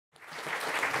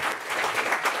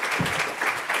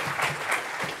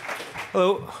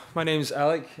Hello, my name's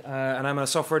Alec, and I'm a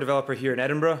software developer here in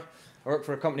Edinburgh. I work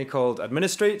for a company called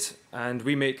Administrate, and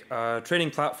we make a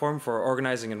training platform for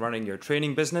organising and running your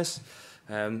training business.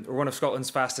 We're one of Scotland's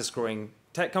fastest growing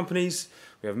tech companies.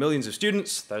 We have millions of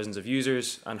students, thousands of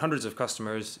users, and hundreds of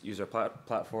customers use our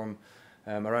platform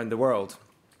around the world.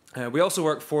 We also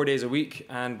work 4 days a week,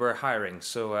 and we're hiring,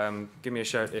 so give me a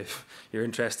shout if you're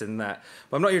interested in that.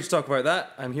 But I'm not here to talk about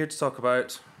that. I'm here to talk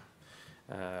about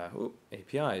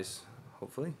APIs.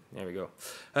 Hopefully, there we go.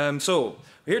 So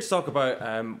we're here to talk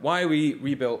about why we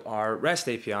rebuilt our REST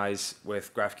APIs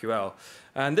with GraphQL.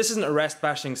 And this isn't a REST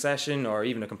bashing session or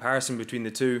even a comparison between the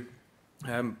two.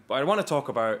 But I want to talk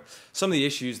about some of the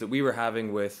issues that we were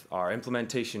having with our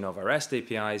implementation of our REST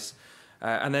APIs,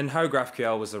 and then how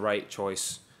GraphQL was the right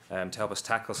choice to help us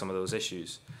tackle some of those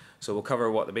issues. So we'll cover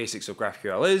what the basics of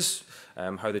GraphQL is,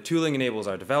 how the tooling enables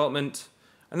our development,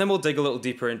 and then we'll dig a little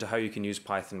deeper into how you can use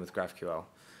Python with GraphQL,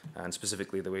 and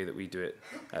specifically the way that we do it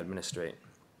at Administrate.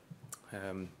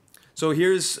 So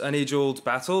here's an age-old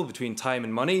battle between time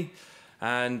and money,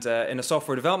 and in a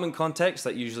software development context,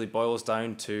 that usually boils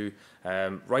down to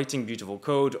writing beautiful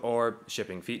code or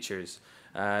shipping features.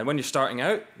 And when you're starting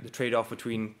out, the trade-off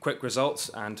between quick results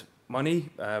and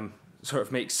money sort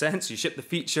of makes sense. You ship the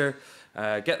feature,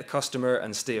 get the customer,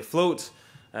 and stay afloat,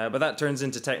 but that turns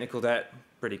into technical debt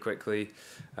pretty quickly.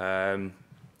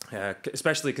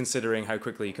 Especially considering how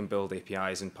quickly you can build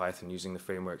APIs in Python using the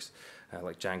frameworks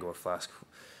like Django or Flask.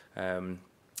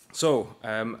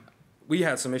 We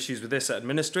had some issues with this at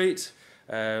Administrate.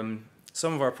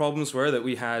 Some of our problems were that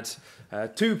we had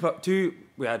two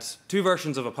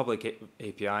versions of a public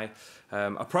API,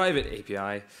 a private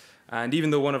API, and even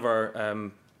though one of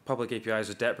our public APIs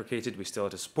was deprecated, we still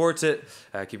had to support it.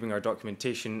 Keeping our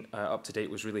documentation up to date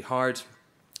was really hard.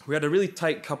 We had a really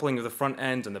tight coupling of the front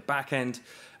end and the back end.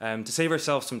 To save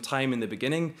ourselves some time in the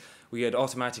beginning, we had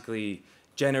automatically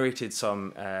generated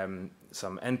some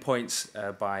endpoints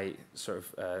by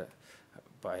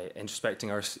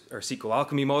introspecting our SQL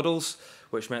alchemy models,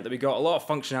 which meant that we got a lot of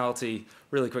functionality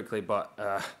really quickly, but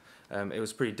it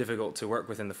was pretty difficult to work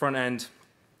with in the front end.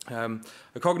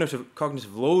 The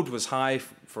cognitive load was high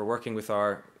for working with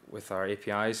our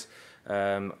APIs.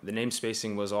 The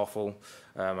namespacing was awful.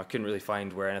 I couldn't really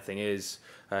find where anything is.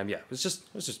 It was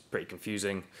just pretty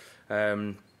confusing.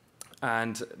 And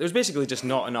there's basically just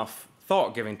not enough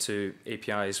thought given to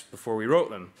APIs before we wrote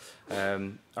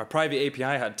them. Our private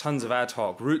API had tons of ad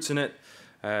hoc routes in it,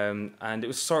 and it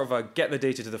was sort of a get the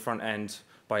data to the front end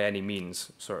by any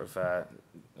means sort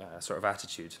of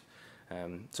attitude.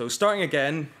 So starting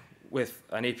again with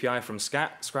an API from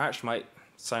scratch might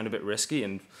sound a bit risky,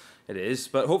 and it is,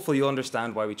 but hopefully you'll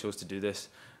understand why we chose to do this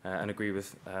and agree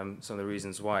with some of the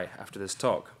reasons why after this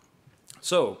talk.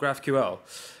 So, GraphQL.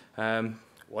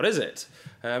 What is it?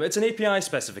 It's an API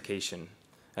specification.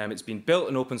 It's been built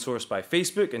and open sourced by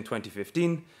Facebook in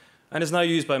 2015 and is now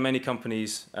used by many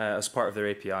companies as part of their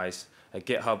APIs, like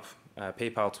GitHub,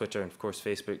 PayPal, Twitter, and of course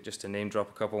Facebook, just to name drop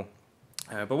a couple.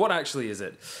 But what actually is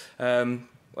it?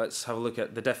 Let's have a look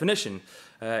at the definition.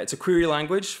 It's a query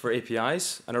language for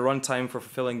APIs and a runtime for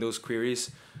fulfilling those queries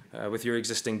with your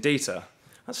existing data.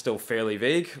 That's still fairly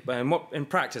vague, but in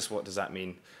practice, what does that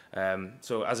mean?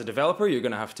 So as a developer, you're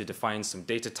going to have to define some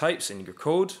data types in your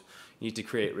code. You need to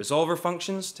create resolver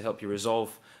functions to help you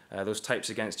resolve those types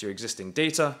against your existing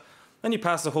data. Then you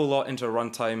pass the whole lot into a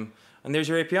runtime, and there's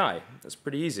your API. That's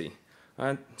pretty easy.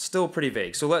 Still pretty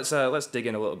vague, so let's dig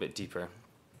in a little bit deeper.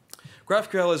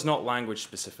 GraphQL is not language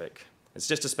specific. It's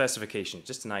just a specification,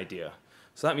 just an idea.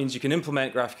 So that means you can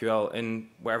implement GraphQL in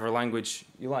whatever language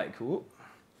you like. Ooh.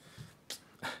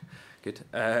 Good.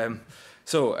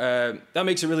 That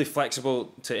makes it really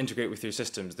flexible to integrate with your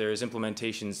systems. There's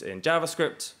implementations in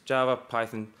JavaScript, Java,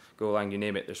 Python, Golang, you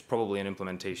name it. There's probably an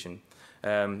implementation.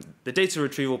 The data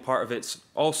retrieval part of it's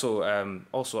also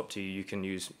up to you. You can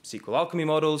use SQL alchemy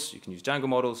models, you can use Django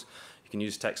models, you can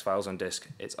use text files on disk.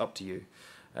 It's up to you.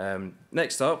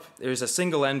 Next up, there's a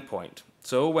single endpoint.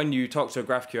 So when you talk to a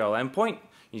GraphQL endpoint,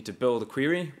 you need to build a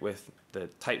query with the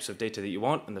types of data that you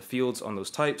want and the fields on those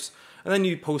types, and then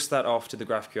you post that off to the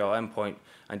GraphQL endpoint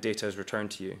and data is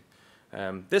returned to you.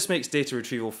 This makes data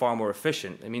retrieval far more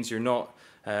efficient. It means you're not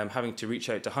having to reach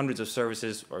out to hundreds of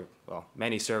services, or well,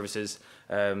 many services,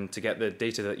 to get the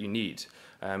data that you need.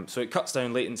 So it cuts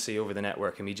down latency over the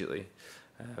network immediately.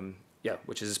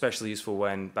 Which is especially useful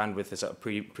when bandwidth is at a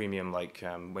premium, like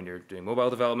when you're doing mobile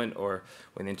development or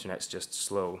when the internet's just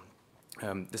slow.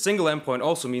 The single endpoint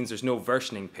also means there's no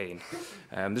versioning pain.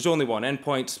 There's only one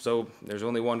endpoint, so there's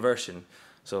only one version.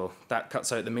 So that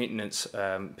cuts out the maintenance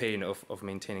pain of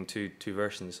maintaining two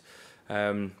versions.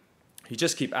 You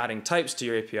just keep adding types to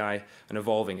your API and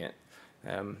evolving it.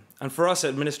 And for us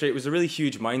at Administrate, it was a really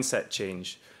huge mindset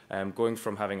change, going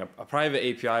from having a private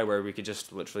API where we could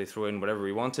just literally throw in whatever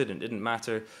we wanted and it didn't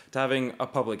matter, to having a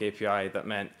public API that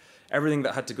meant everything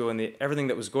that had to go in everything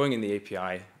that was going in the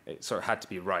API, it sort of had to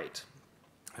be right.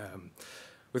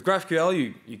 With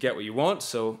GraphQL, you get what you want.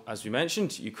 So as we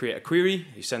mentioned, you create a query,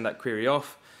 you send that query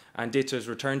off, and data is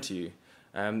returned to you.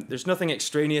 There's nothing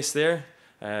extraneous there.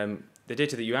 The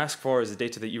data that you ask for is the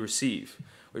data that you receive,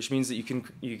 which means that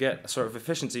you get a sort of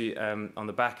efficiency on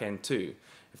the back end too.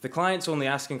 If the client's only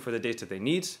asking for the data they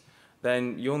need,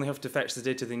 then you only have to fetch the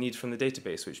data they need from the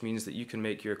database, which means that you can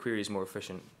make your queries more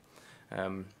efficient.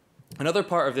 Another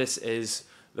part of this is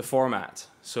the format.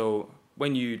 So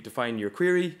when you define your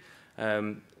query,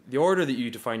 the order that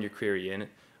you define your query in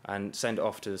and send it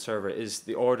off to the server is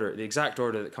the exact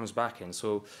order that comes back in.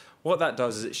 So what that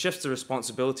does is it shifts the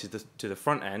responsibility to the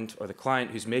front end, or the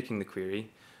client who's making the query.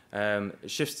 It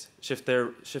shifts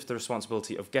the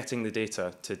responsibility of getting the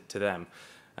data to them.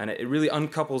 And it really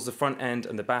uncouples the front end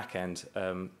and the back end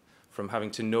from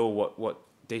having to know what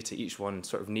data each one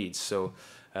sort of needs. So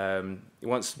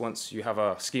once you have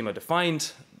a schema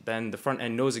defined, then the front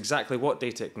end knows exactly what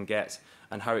data it can get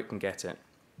and how it can get it.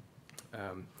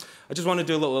 I just want to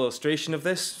do a little illustration of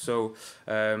this. So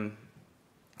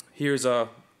here's a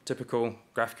typical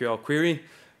GraphQL query.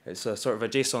 It's a sort of a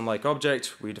JSON-like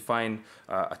object. We define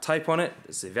a type on it.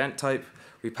 It's the event type.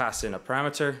 We pass in a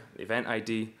parameter, the event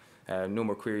ID, no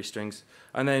more query strings.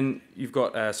 And then you've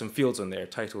got some fields on there,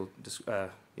 title,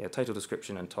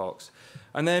 description, and talks.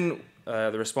 And then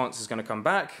the response is going to come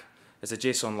back as a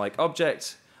JSON-like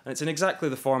object, and it's in exactly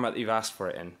the format that you've asked for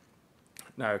it in.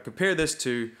 Now, compare this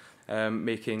to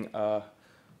making a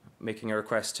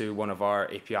request to one of our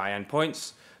API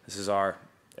endpoints. This is our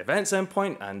events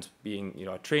endpoint, and being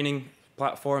a training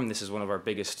platform, this is one of our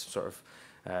biggest sort of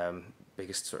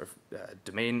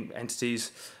domain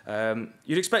entities.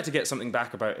 You'd expect to get something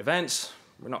back about events.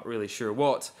 We're not really sure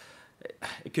what.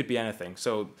 It could be anything.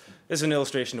 So this is an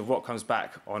illustration of what comes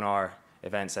back on our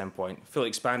events endpoint. Fully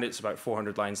expanded, it's about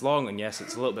 400 lines long, and yes,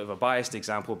 it's a little bit of a biased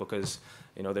example because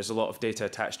there's a lot of data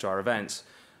attached to our events.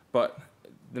 But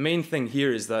the main thing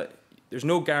here is that there's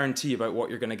no guarantee about what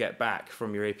you're going to get back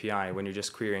from your API when you're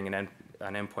just querying an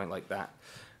endpoint like that.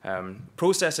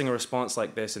 Processing a response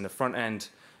like this in the front end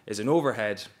is an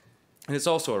overhead, and it's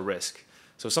also a risk.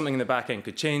 So something in the back end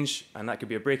could change, and that could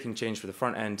be a breaking change for the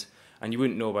front end, and you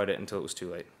wouldn't know about it until it was too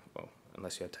late. Well,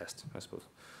 unless you had tests, I suppose.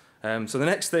 So the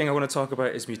next thing I want to talk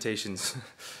about is mutations.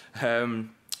 I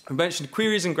mentioned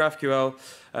queries in GraphQL.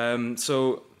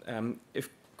 If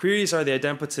queries are the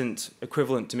idempotent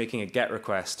equivalent to making a GET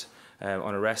request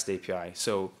on a REST API,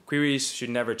 so queries should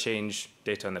never change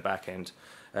data on the back end.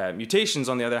 Mutations,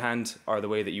 on the other hand, are the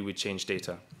way that you would change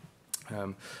data.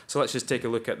 So let's just take a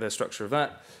look at the structure of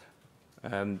that.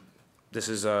 This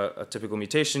is a typical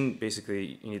mutation.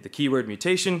 Basically, you need the keyword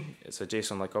mutation. It's a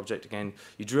JSON-like object again.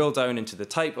 You drill down into the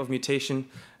type of mutation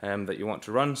that you want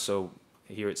to run. So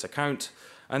here it's account.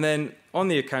 And then on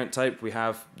the account type, we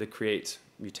have the create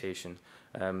mutation.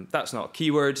 That's not a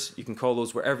keyword. You can call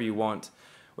those wherever you want,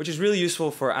 which is really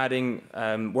useful for adding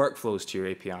workflows to your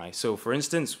API. So for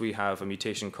instance, we have a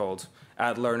mutation called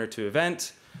add learner to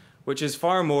event, which is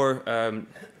far more,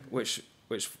 which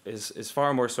is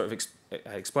far more sort of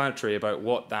explanatory about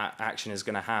what that action is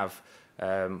going to have,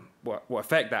 what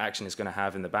effect that action is going to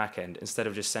have in the back end, instead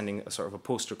of just sending a sort of a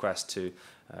post request to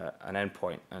an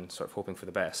endpoint and sort of hoping for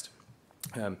the best.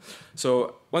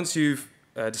 So once you've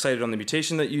decided on the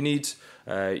mutation that you need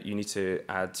to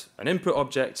add an input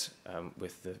object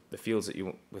with the fields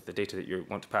with the data that you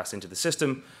want to pass into the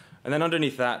system, and then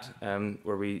underneath that,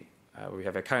 where we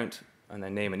have account and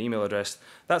then name and email address,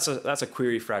 that's a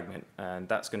query fragment, and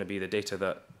that's going to be the data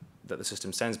that the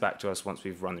system sends back to us once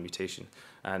we've run the mutation.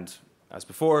 And as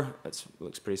before, it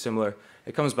looks pretty similar.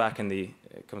 It comes back in the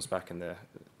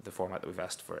format that we've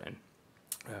asked for it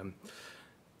in.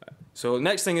 So the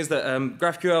next thing is that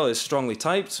GraphQL is strongly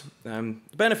typed. The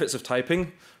benefits of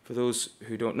typing, for those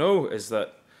who don't know, is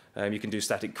that you can do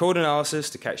static code analysis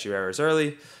to catch your errors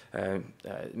early.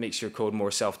 It makes your code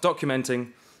more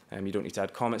self-documenting. You don't need to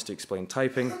add comments to explain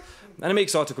typing. And it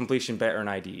makes autocompletion better in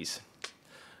IDEs.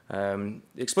 The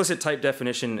explicit type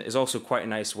definition is also quite a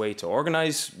nice way to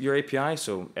organize your API.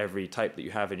 So every type that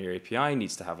you have in your API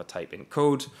needs to have a type in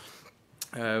code.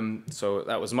 So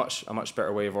that was a much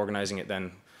better way of organizing it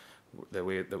than the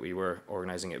way that we were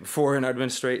organizing it before in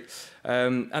Administrate.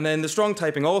 And then the strong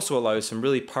typing also allows some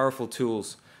really powerful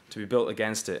tools to be built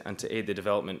against it and to aid the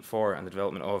development and the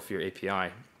development of your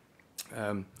API.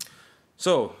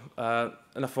 So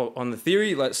enough on the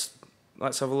theory. Let's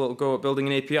let's have a little go at building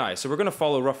an API. So we're going to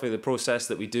follow roughly the process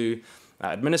that we do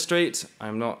at Administrate.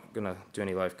 I'm not going to do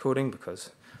any live coding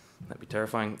because that'd be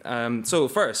terrifying. So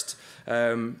first,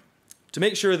 to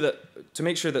make sure that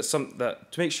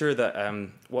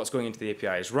what's going into the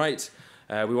API is right,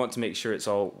 we want to make sure it's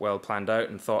all well planned out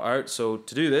and thought out. So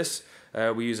to do this,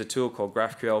 we use a tool called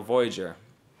GraphQL Voyager.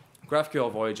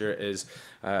 GraphQL Voyager is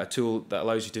a tool that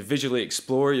allows you to visually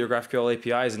explore your GraphQL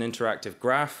API as an interactive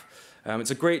graph.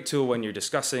 It's a great tool when you're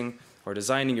discussing or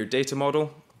designing your data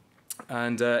model,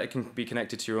 and it can be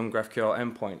connected to your own GraphQL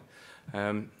endpoint.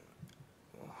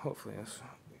 Hopefully,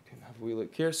 we can have a wee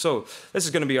look here. So this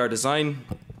is going to be our design.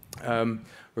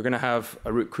 We're going to have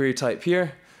a root query type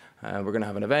here. We're going to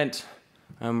have an event,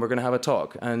 and we're going to have a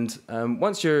talk. And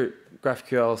once your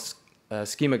GraphQL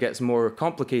schema gets more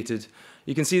complicated,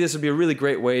 you can see this would be a really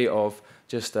great way of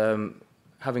just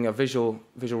having a visual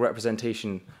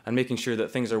representation and making sure that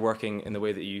things are working in the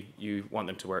way that you want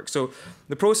them to work. So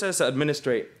the process at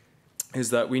Administrate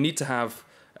is that we need to have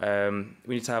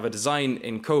a design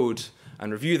in code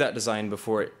and review that design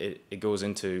before it goes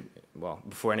into, well,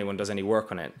 before anyone does any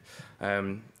work on it.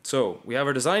 So we have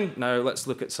our design. Now let's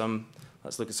look at some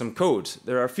code.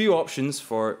 There are a few options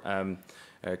for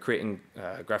creating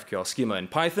a GraphQL schema in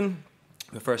Python.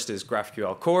 The first is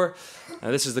GraphQL core.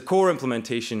 This is the core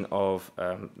implementation of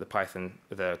the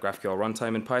GraphQL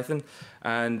runtime in Python.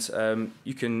 And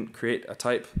you can create a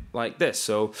type like this.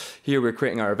 So here we're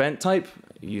creating our event type.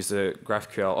 You use the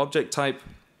GraphQL object type.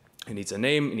 It needs a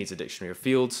name. It needs a dictionary of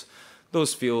fields.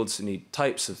 Those fields need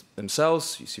types of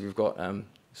themselves. You see we've got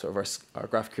sort of our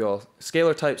GraphQL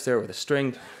scalar types there with a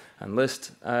string and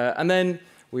list. And then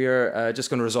we are just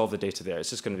going to resolve the data there. It's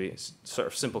just going to be a sort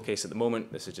of simple case at the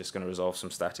moment. This is just going to resolve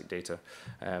some static data.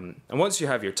 And once you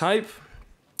have your type,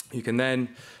 you can then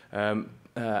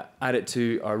add it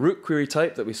to our root query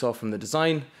type that we saw from the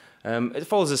design. It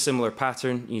follows a similar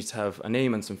pattern. You need to have a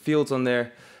name and some fields on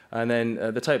there. And then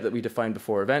the type that we defined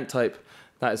before, event type,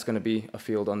 that is going to be a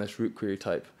field on this root query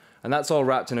type. And that's all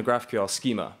wrapped in a GraphQL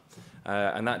schema.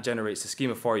 And that generates the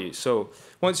schema for you. So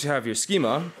once you have your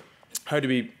schema, how do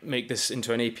we make this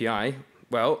into an API?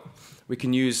 Well, we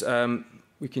can use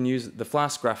the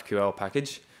Flask GraphQL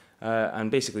package and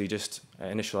basically just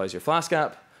initialize your Flask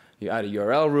app. You add a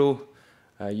URL rule,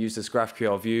 use this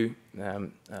GraphQL view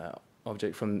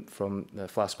object from the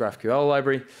Flask GraphQL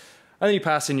library, and then you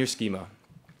pass in your schema.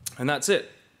 And that's it.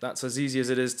 That's as easy as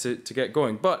it is to get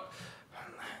going. But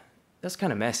that's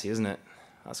kind of messy, isn't it?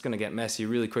 That's going to get messy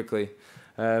really quickly.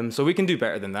 So we can do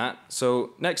better than that.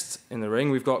 So next in the ring,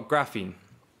 we've got Graphene.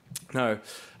 Now,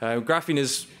 Graphene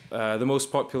is the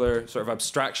most popular sort of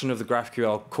abstraction of the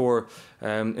GraphQL core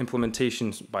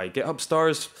implementations by GitHub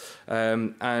stars.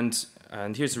 And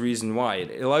here's the reason why.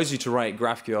 It allows you to write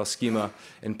GraphQL schema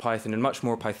in Python in a much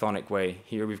more Pythonic way.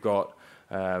 Here we've got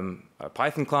a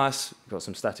Python class. We've got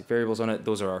some static variables on it.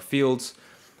 Those are our fields.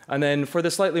 And then for the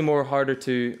slightly more harder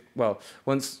to, well,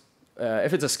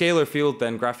 if it's a scalar field,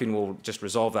 then Graphene will just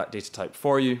resolve that data type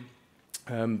for you.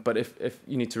 But if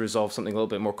you need to resolve something a little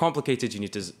bit more complicated, you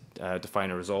need to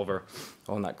define a resolver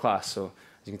on that class. So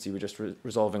as you can see, we're just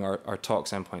resolving our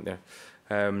talks endpoint there.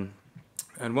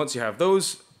 And once you have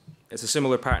those, it's a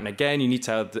similar pattern again. You need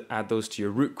to add those to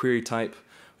your root query type,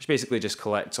 which basically just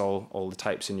collects all the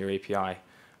types in your API.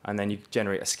 And then you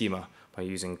generate a schema by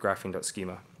using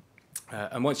graphene.schema.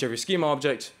 And once you have your schema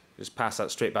object, just pass that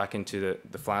straight back into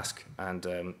the Flask and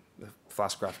the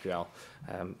Flask GraphQL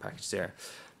package there.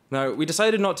 Now, we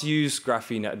decided not to use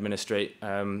Graphene at Administrate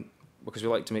because we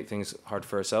like to make things hard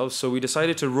for ourselves. So we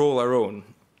decided to roll our own.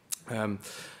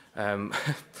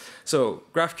 So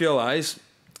GraphQLize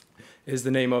is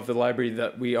the name of the library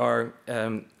that we are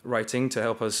writing to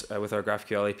help us with our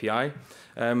GraphQL API.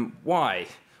 Why?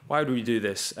 Why do we do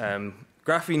this?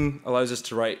 Graphene allows us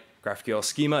to write GraphQL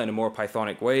schema in a more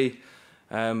Pythonic way.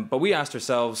 But we asked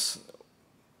ourselves,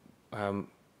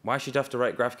 why should you have to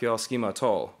write GraphQL schema at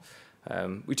all?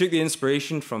 We took the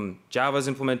inspiration from Java's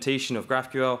implementation of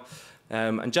GraphQL,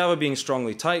 and Java being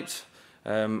strongly typed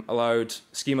allowed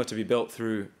schema to be built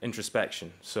through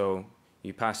introspection. So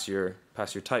you pass your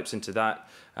types into that,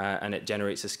 and it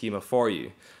generates a schema for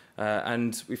you.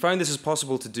 And we found this is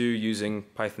possible to do using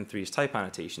Python 3's type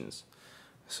annotations.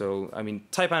 So, I mean,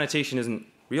 type annotation isn't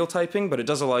real typing, but it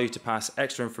does allow you to pass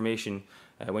extra information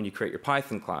when you create your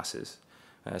Python classes.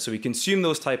 So we consume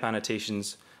those type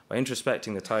annotations by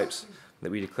introspecting the types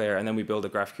that we declare, and then we build a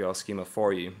GraphQL schema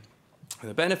for you. And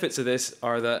the benefits of this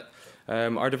are that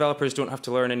our developers don't have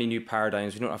to learn any new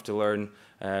paradigms. We don't have to learn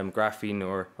Graphene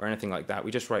or anything like that.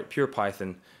 We just write pure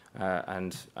Python,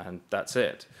 and that's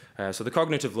it. So the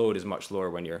cognitive load is much lower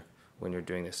when you're when you're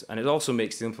doing this. And it also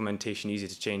makes the implementation easy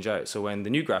to change out. So when the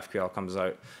new GraphQL comes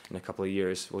out in a couple of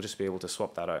years, we'll just be able to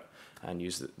swap that out and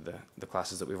use the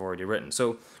classes that we've already written.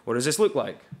 So what does this look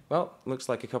like? Well, it looks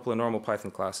like a couple of normal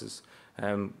Python classes.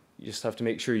 You just have to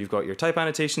make sure you've got your type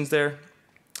annotations there.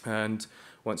 And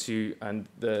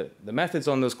the methods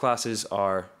on those classes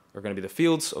are going to be the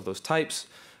fields of those types.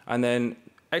 And then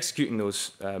executing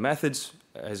those methods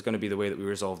is going to be the way that we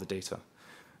resolve the data.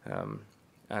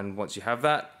 And once you have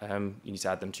that, you need to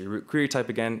add them to your root query type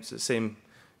again. It's the same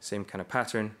kind of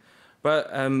pattern.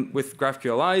 But with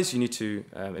GraphQLIs, you need to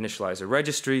initialize a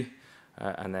registry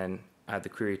and then add the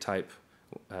query type,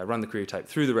 run the query type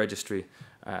through the registry,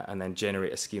 and then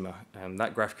generate a schema.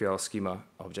 That GraphQL schema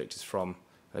object is from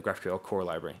the GraphQL core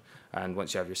library. And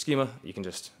once you have your schema, you can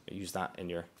just use that in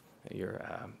your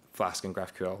Flask and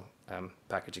GraphQL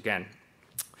package again.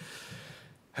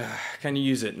 Can you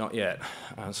use it? Not yet.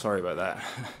 Sorry about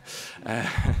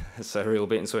that. It's a real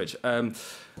bait and switch.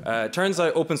 Turns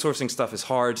out open sourcing stuff is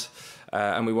hard,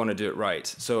 and we want to do it right.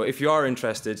 So if you are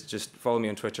interested, just follow me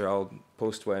on Twitter. I'll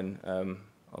post when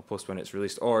it's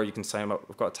released, or you can sign up.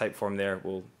 We've got a type form there.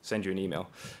 We'll send you an email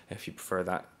if you prefer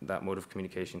that mode of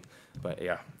communication. But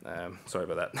yeah, sorry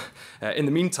about that. In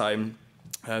the meantime,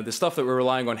 the stuff that we're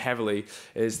relying on heavily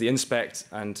is the inspect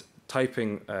and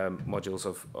typing modules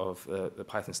of the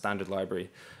Python standard library.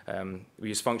 We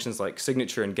use functions like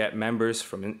signature and get members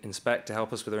from inspect to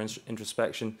help us with our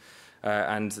introspection.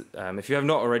 If you have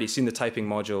not already seen the typing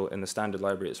module in the standard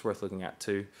library, it's worth looking at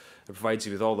too. It provides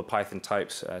you with all the Python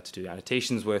types to do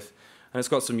annotations with, and it's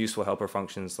got some useful helper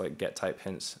functions like get type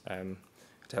hints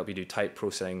to help you do type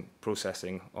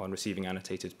processing on receiving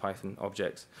annotated Python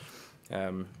objects.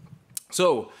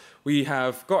 So we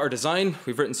have got our design,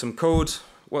 we've written some code.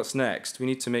 What's next? We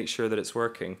need to make sure that it's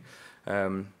working.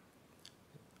 I'd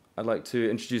like to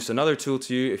introduce another tool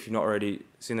to you if you've not already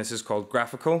seen this. It's called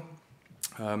GraphQL.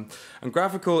 And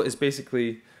GraphQL is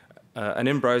basically an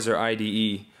in-browser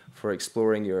IDE for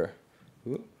exploring your...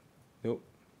 Nope.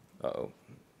 Uh-oh.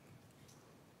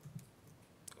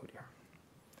 Oh dear.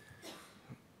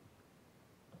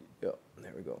 Yep,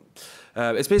 there we go.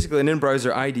 It's basically an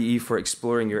in-browser IDE for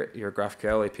exploring your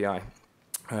GraphQL API.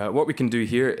 What we can do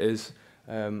here is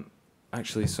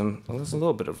actually there's a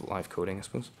little bit of live coding, I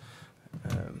suppose.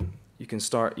 You can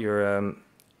start your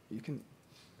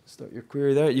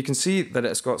query there. You can see that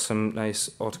it's got some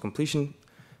nice auto-completion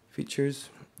features.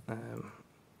 So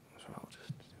I'll just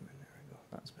zoom in. There we go.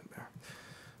 That's a bit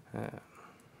better.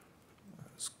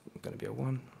 It's going to be a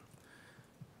 1.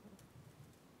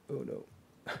 Oh no.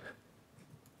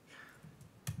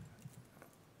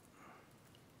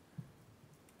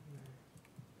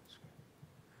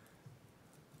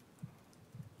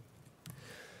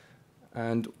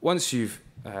 And once you've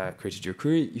created your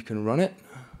query, you can run it.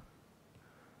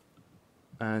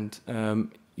 And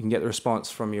you can get the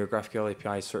response from your GraphQL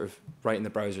API sort of right in the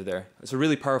browser there. It's a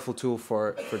really powerful tool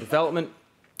for development.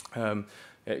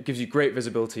 It gives you great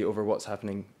visibility over what's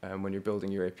happening when you're building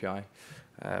your API.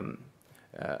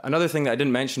 Another thing that I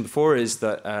didn't mention before is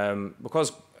that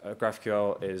because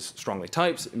GraphQL is strongly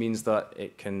typed, it means that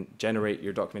it can generate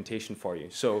your documentation for you.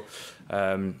 So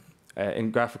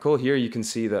in GraphQL here, you can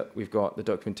see that we've got the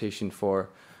documentation for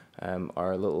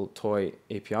our little toy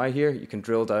API here. You can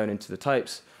drill down into the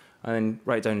types and then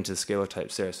right down into the scalar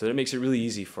types there. So that makes it really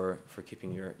easy for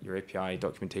keeping your API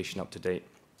documentation up to date.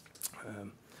 Let's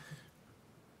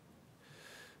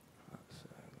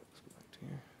go back to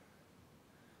here.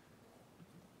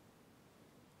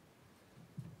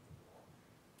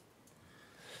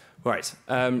 Right,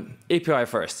 API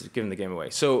first, giving the game away.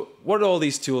 So what do all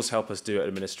these tools help us do at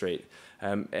Administrate?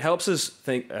 It helps us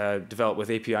develop with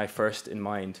API first in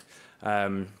mind.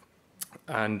 And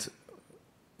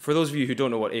for those of you who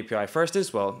don't know what API first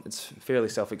is, well, it's fairly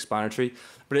self-explanatory,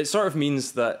 but it sort of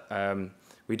means that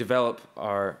we develop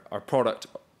our product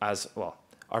as, well,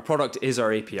 our product is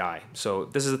our API. So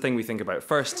this is the thing we think about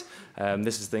first.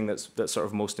 This is the thing that's sort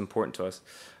of most important to us.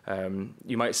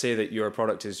 You might say that your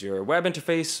product is your web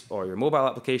interface or your mobile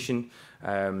application.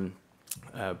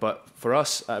 But for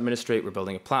us at Administrate, we're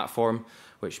building a platform,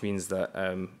 which means that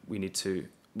we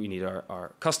need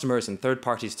our customers and third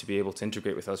parties to be able to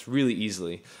integrate with us really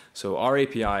easily. So our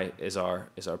API is our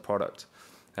product.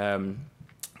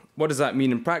 What does that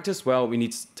mean in practice? Well, we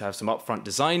need to have some upfront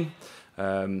design.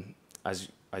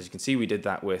 As you can see, we did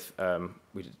that with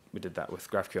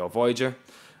GraphQL Voyager.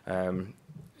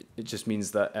 It just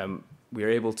means that we are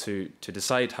able to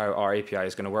decide how our API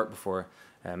is going to work before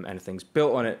anything's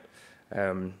built on it.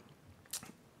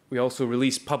 We also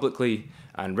release publicly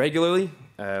and regularly,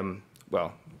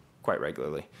 well, quite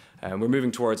regularly. We're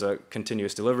moving towards a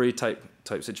continuous delivery type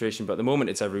situation, but at the moment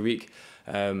it's every week.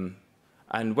 And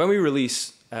when we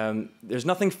release, there's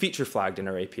nothing feature flagged in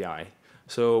our API.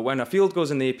 So when a field goes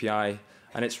in the API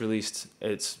and it's released,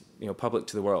 it's public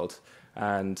to the world.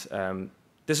 And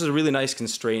this is a really nice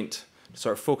constraint to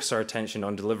sort of focus our attention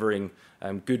on delivering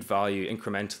good value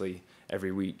incrementally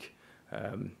every week.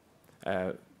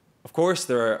 Of course,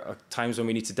 there are times when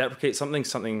we need to deprecate something,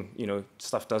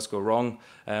 stuff does go wrong,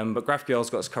 but GraphQL's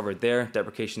got us covered there.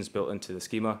 Deprecation is built into the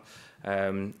schema.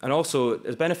 And also,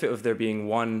 the benefit of there being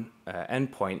one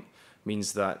endpoint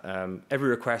means that every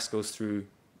request goes through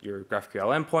your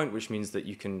GraphQL endpoint, which means that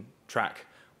you can track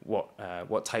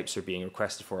what types are being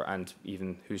requested for and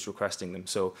even who's requesting them.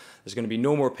 So there's going to be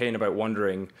no more pain about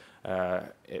wondering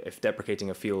if deprecating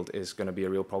a field is going to be a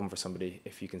real problem for somebody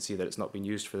if you can see that it's not been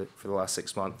used for the last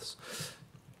 6 months.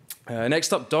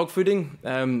 Next up, dog fooding.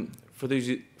 Dog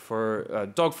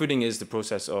fooding is the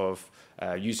process of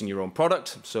using your own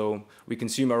product. So we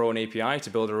consume our own API to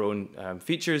build our own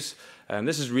features.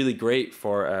 This is really great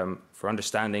for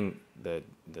understanding the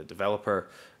developer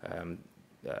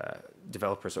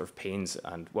sort of pains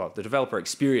and, well, the developer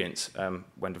experience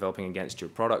when developing against your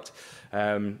product.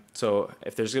 So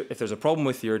if there's a problem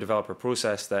with your developer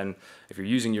process, then if you're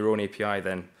using your own API,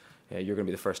 then you're going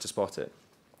to be the first to spot it.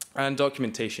 And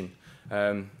documentation.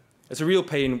 It's a real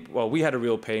pain. Well, we had a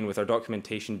real pain with our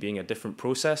documentation being a different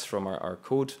process from our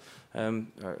code,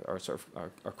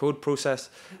 our code process.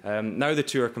 Now the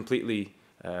two are completely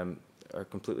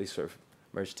sort of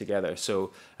merged together.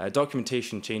 So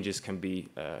documentation changes can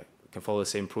follow the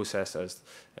same process as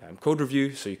code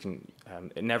review. So you can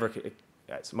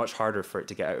it's much harder for it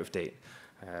to get out of date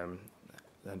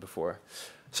than before.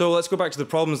 So let's go back to the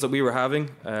problems that we were having.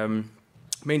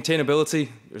 Maintainability.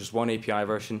 There's one API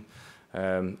version.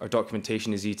 Our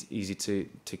documentation is easy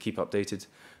to keep updated.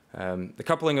 The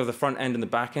coupling of the front end and the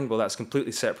back end, well, that's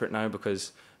completely separate now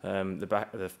because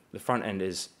the front end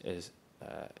is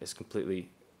completely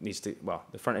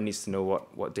the front end needs to know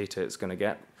what data it's going to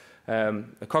get.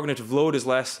 The cognitive load is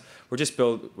less. We're just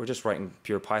writing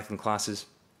pure Python classes,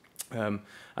 and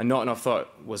not enough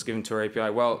thought was given to our API.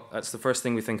 Well, that's the first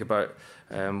thing we think about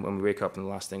when we wake up, and the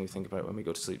last thing we think about when we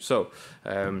go to sleep. So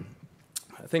I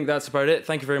think that's about it.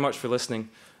 Thank you very much for listening.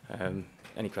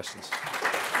 Any questions?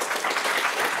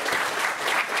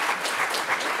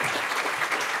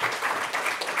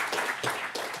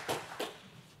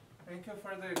 Thank you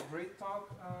for the great talk.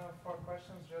 For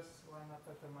questions, just line up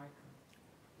at the mic.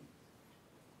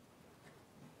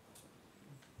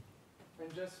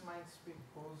 And just mind speak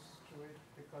close to it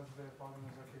because the volume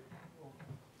is okay.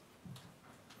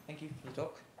 Thank you for the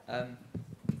talk.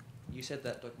 You said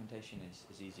that documentation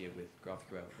is easier with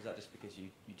GraphQL. Is that just because you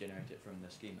generate it from the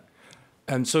schema?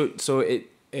 So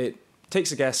it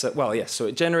takes a guess at, well, yes, so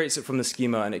it generates it from the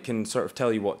schema and it can sort of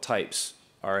tell you what types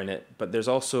are in it, but there's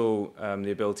also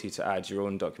the ability to add your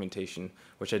own documentation,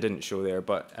 which I didn't show there,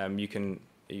 but you can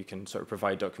sort of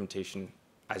provide documentation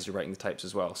as you're writing the types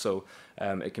as well. So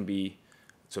it can be,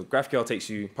 so GraphQL takes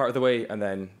you part of the way, and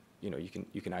then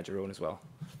you can add your own as well.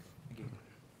 Thank you.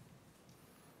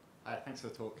 Thanks for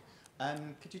the talk.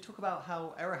 Could you talk about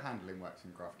how error handling works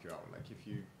in GraphQL? Like if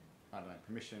you, I don't know,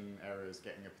 permission errors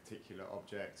getting a particular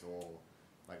object, or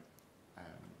like an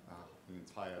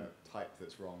entire type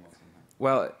that's wrong or something?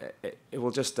 Well, it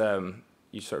will just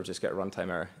you sort of just get a runtime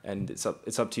error, and it's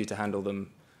up to you to handle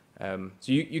them.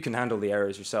 So you can handle the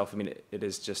errors yourself. I mean, it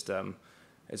is just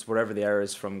it's whatever the error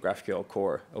is from GraphQL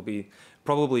core. It'll be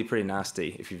probably pretty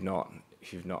nasty if you've not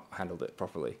handled it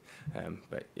properly.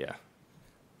 But yeah.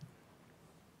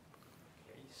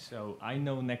 So I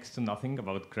know next to nothing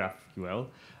about GraphQL,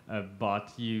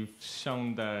 but you've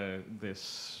shown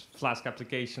this Flask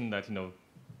application that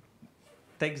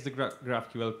takes the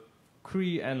GraphQL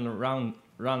query and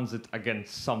runs it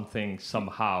against something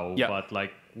somehow. Yeah. But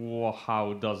like,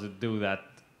 how does it do that?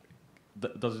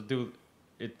 Does it do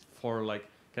it for like?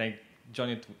 Can I join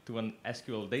it to an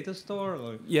SQL data store?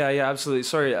 Or? Yeah, absolutely.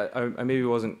 Sorry, I maybe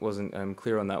wasn't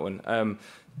clear on that one.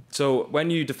 So when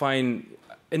you define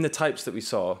in the types that we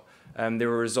saw, there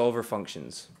were resolver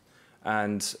functions,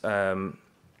 and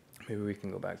maybe we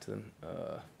can go back to them.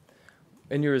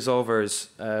 In your resolvers,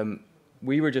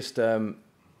 we were just,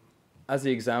 as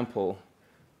the example,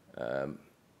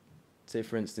 say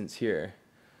for instance here,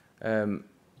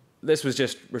 this was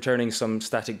just returning some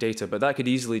static data, but that could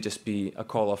easily just be a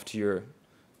call off to your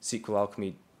SQL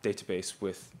Alchemy database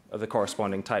with the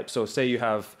corresponding type. So say you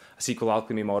have a SQL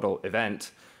Alchemy model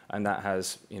event, and that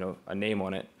has a name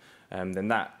on it, then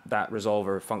that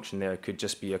resolver function there could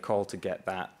just be a call to get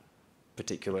that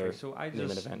particular so I name and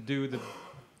just event. do the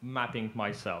mapping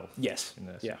myself. Yes. In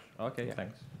this. Yeah. Okay. Yeah.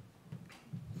 Thanks.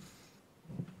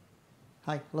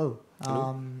 Hi, hello.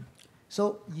 Hello.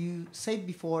 So you said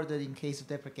before that in case of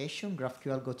deprecation,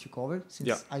 GraphQL got you covered. Since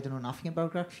Yeah. I don't know nothing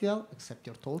about GraphQL except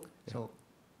your talk, Yeah. so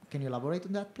can you elaborate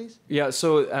on that, please? Yeah.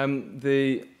 So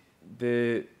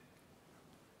the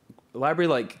library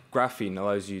like Graphene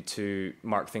allows you to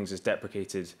mark things as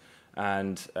deprecated,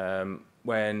 and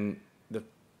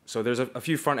so there's a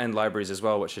few front end libraries as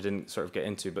well which I didn't sort of get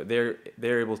into, but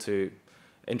they're able to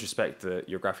introspect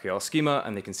your GraphQL schema,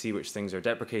 and they can see which things are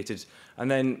deprecated, and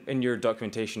then in your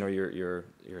documentation or your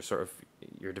sort of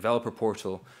your developer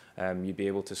portal, you'd be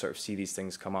able to sort of see these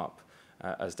things come up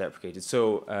as deprecated.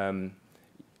 So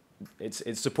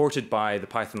it's supported by the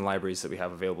Python libraries that we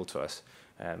have available to us.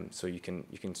 So you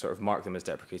can sort of mark them as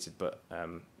deprecated, but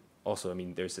also, I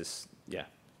mean, there's this, yeah.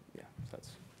 That's.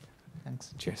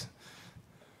 Thanks. Cheers.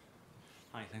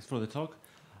 Hi, thanks for the talk.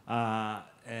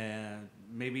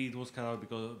 Maybe it was cut out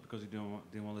because you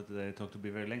didn't want the talk to be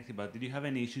very lengthy. But did you have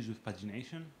any issues with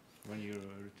pagination when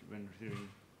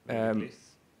retrieving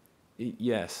lists?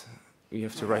 Yes. You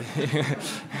have to write.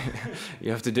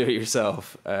 You have to do it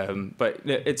yourself. But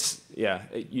it's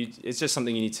it's just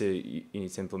something you need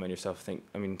to implement yourself. I think.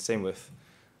 I mean, same with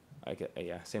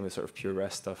sort of pure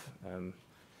REST stuff.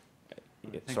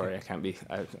 Sorry, I can't be.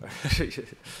 Hi.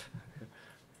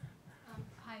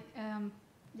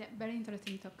 Yeah, very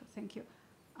interesting talk. Thank you.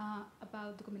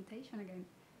 About documentation again.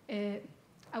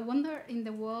 I wonder, in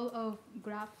the world of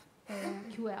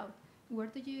GraphQL,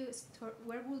 where would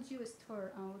you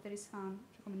store? There is some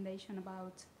recommendation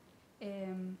about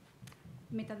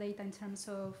metadata in terms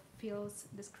of fields,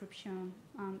 description,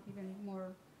 and even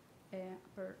more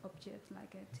per object,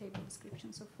 like a table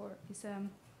description, so forth.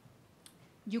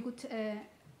 You could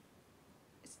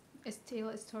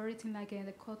still store it in like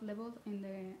the code level in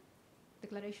the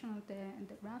declaration of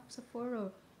the graph, so forth,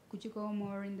 or could you go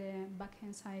more in the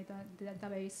backend side, the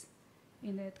database,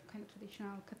 in the kind of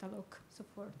traditional catalog, so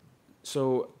forth?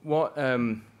 So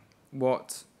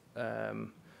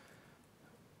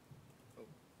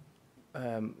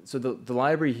so the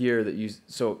library here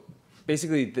so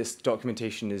basically this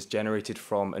documentation is generated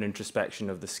from an introspection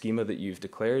of the schema that you've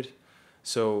declared.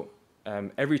 So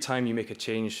every time you make a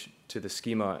change to the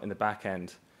schema in the back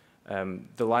end,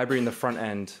 the library in the front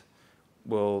end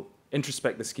will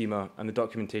introspect the schema, and the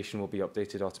documentation will be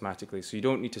updated automatically. So you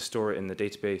don't need to store it in the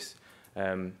database.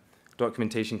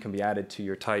 Documentation can be added to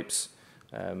your types.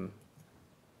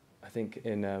 I think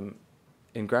in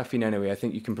Graphene anyway, I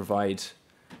think you can provide,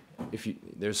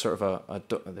 there's sort of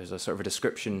a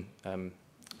description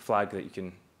flag that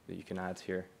you can add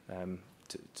here. And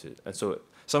so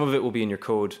some of it will be in your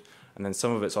code, and then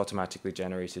some of it's automatically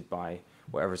generated by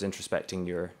whatever's introspecting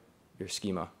your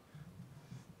schema.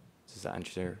 Does that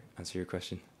answer your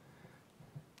question?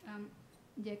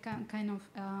 Yeah, kind of.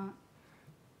 Yeah.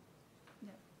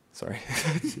 Sorry.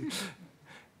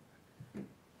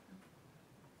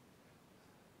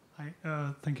 Hi,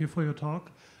 thank you for your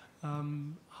talk.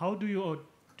 How do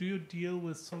you deal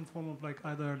with some form of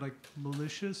either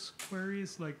malicious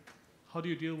queries? How do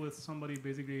you deal with somebody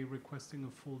basically requesting a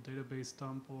full database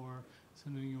dump or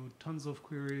sending you tons of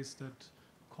queries that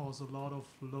cause a lot of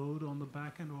load on the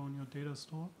backend or on your data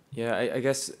store? Yeah, I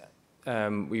guess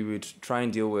we would try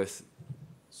and deal with.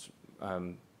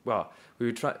 We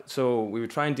would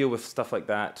try and deal with stuff like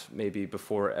that maybe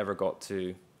before it ever got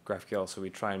to GraphQL. So we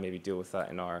try and maybe deal with that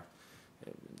in our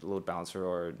load balancer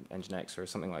or Nginx or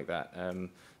something like that.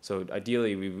 So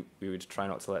ideally, we would try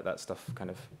not to let that stuff kind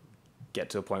of get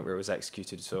to a point where it was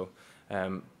executed. So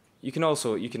you can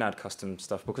add custom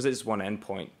stuff because it's one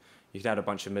endpoint. You can add a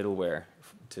bunch of middleware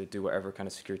to do whatever kind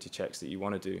of security checks that you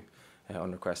want to do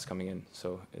on requests coming in.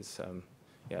 So it's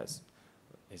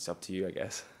up to you, I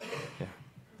guess. Yeah.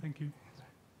 Thank you.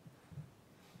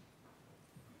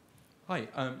 Hi,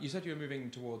 you said you were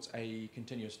moving towards a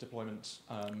continuous deployment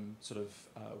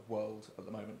world at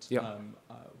the moment. Yeah.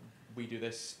 We do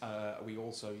this. We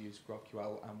also use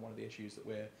GraphQL, and one of the issues that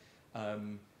we're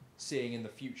seeing in the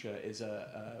future is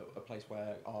a place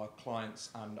where our clients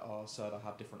and our server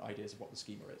have different ideas of what the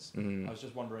schema is. Mm. I was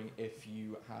just wondering if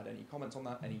you had any comments on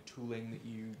that, any tooling that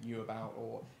you knew about,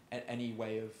 or any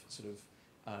way of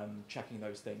checking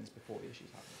those things before the issues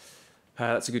happen.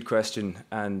 That's a good question,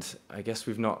 and I guess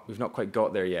we've not quite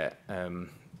got there yet.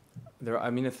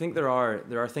 I think there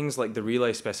are things like the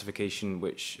relay specification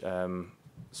which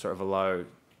sort of allow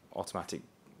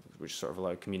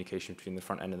communication between the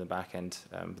front end and the back end.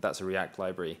 But that's a React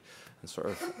library and sort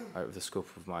of out of the scope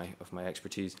of my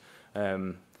expertise.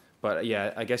 But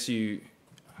yeah, I guess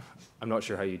I'm not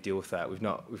sure how you deal with that. We've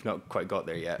not quite got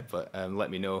there yet, but let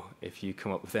me know if you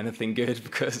come up with anything good,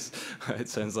 because it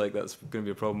sounds like that's going to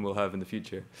be a problem we'll have in the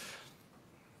future.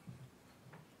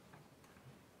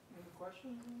 Any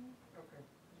questions? Okay,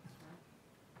 that's fine.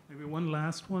 Maybe one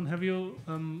last one. Have you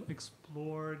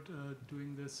explored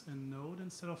doing this in Node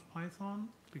instead of Python?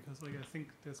 Because like I think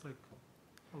there's like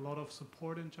a lot of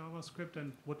support in JavaScript,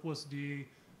 and what were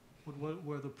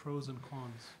the pros and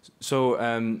cons? So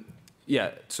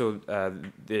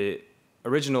the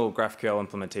original GraphQL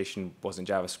implementation was in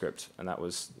JavaScript, and that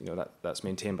was that's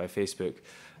maintained by Facebook.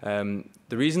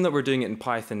 The reason that we're doing it in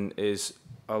Python is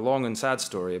a long and sad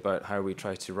story about how we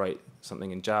tried to write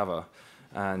something in Java,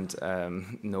 and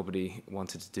nobody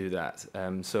wanted to do that.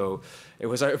 So it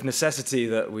was out of necessity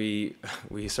that we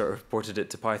sort of ported it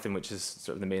to Python, which is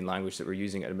sort of the main language that we're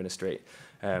using at Administrate.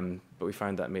 But we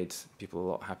found that made people a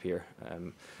lot happier.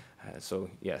 So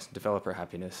yes, developer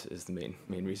happiness is the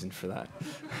main reason for that.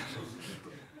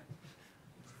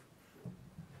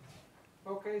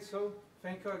 Okay, so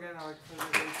thank you again, Alec, for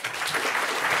the